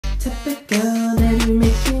type of girl that will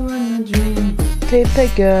make you wanna dream. Typa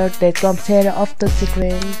girl that gon' tear off the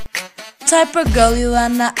screen. Type of girl you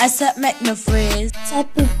wanna accept, make me freeze.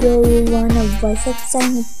 Type of girl you wanna voice up,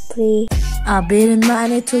 sign me pray. I've been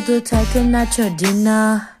money to the type of natural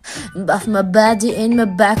dinner. Buff my body in my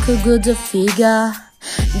back, a good figure.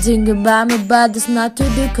 Think about my body's not to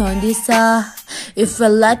the condisa. If I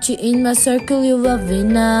let you in my circle, you a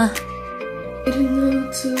winner. Getting a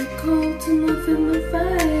little too cold to not feel my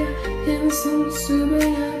fire. Hearing some super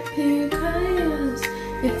happy cries.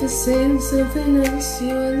 If it's saying something else,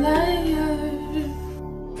 you a liar.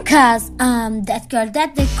 Cause I'm that girl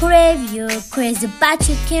that they crave you. Crazy about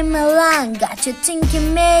you came along. Got you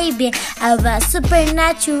thinking maybe I was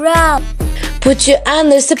supernatural. Put you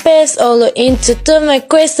under space, all into my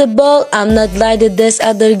crystal ball. I'm not like this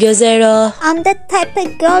other girls at all. I'm the type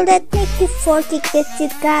of girl that make you forget that you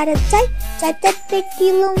got a type that make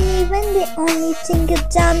you lonely when the only thing you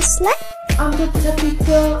dance like. I'm the type of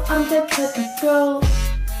girl, I'm the type of girl.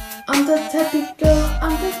 I'm the type of girl,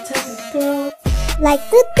 I'm the type of girl. Like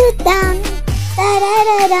do-do-dum,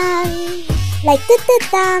 da-da-da-dum. Like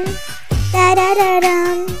do-do-dum,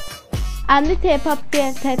 da-da-da-dum. I'm the type of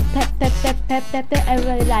girl that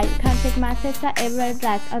ever right. Can't take my sister ever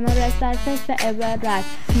right. I'm a restless sister ever right.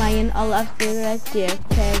 Mine all of the rest years.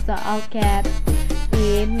 Tears are all kept.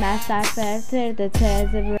 Eat my first the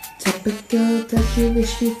tears of Type of girl that you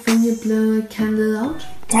wish before you blow a candle out.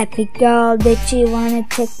 Type of girl that you wanna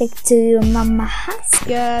take back to your mama house.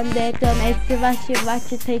 girl that don't ask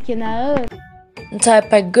what you taking out.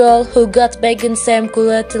 Type of girl who got back in same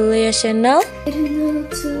quality Chanel. Getting a little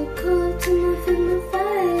too cold to not feel my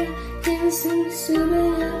fire. Hearing some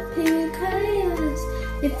super happy cries.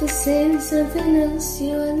 If it's saying something else,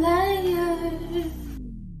 you a liar.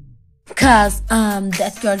 Cause I'm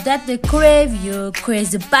that girl that they crave you.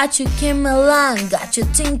 Crazy about you came along. Got you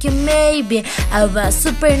thinking maybe I was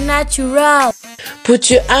supernatural. Put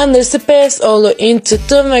you under space, all into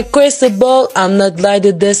my crystal ball. I'm not like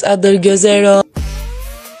this other girls at all.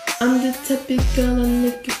 I'm the type of girl I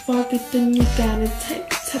make you forget, then you got a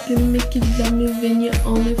type you make you love me when you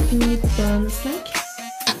only thing you dance like.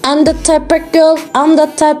 I'm the type of girl, I'm the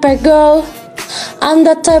type of girl. I'm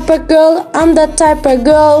the type of girl, I'm the type of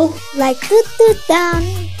girl. Like do-do-dum,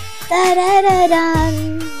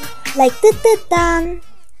 da-da-da-dum. Like do-do-dum,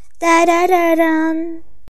 da-da-da-dum.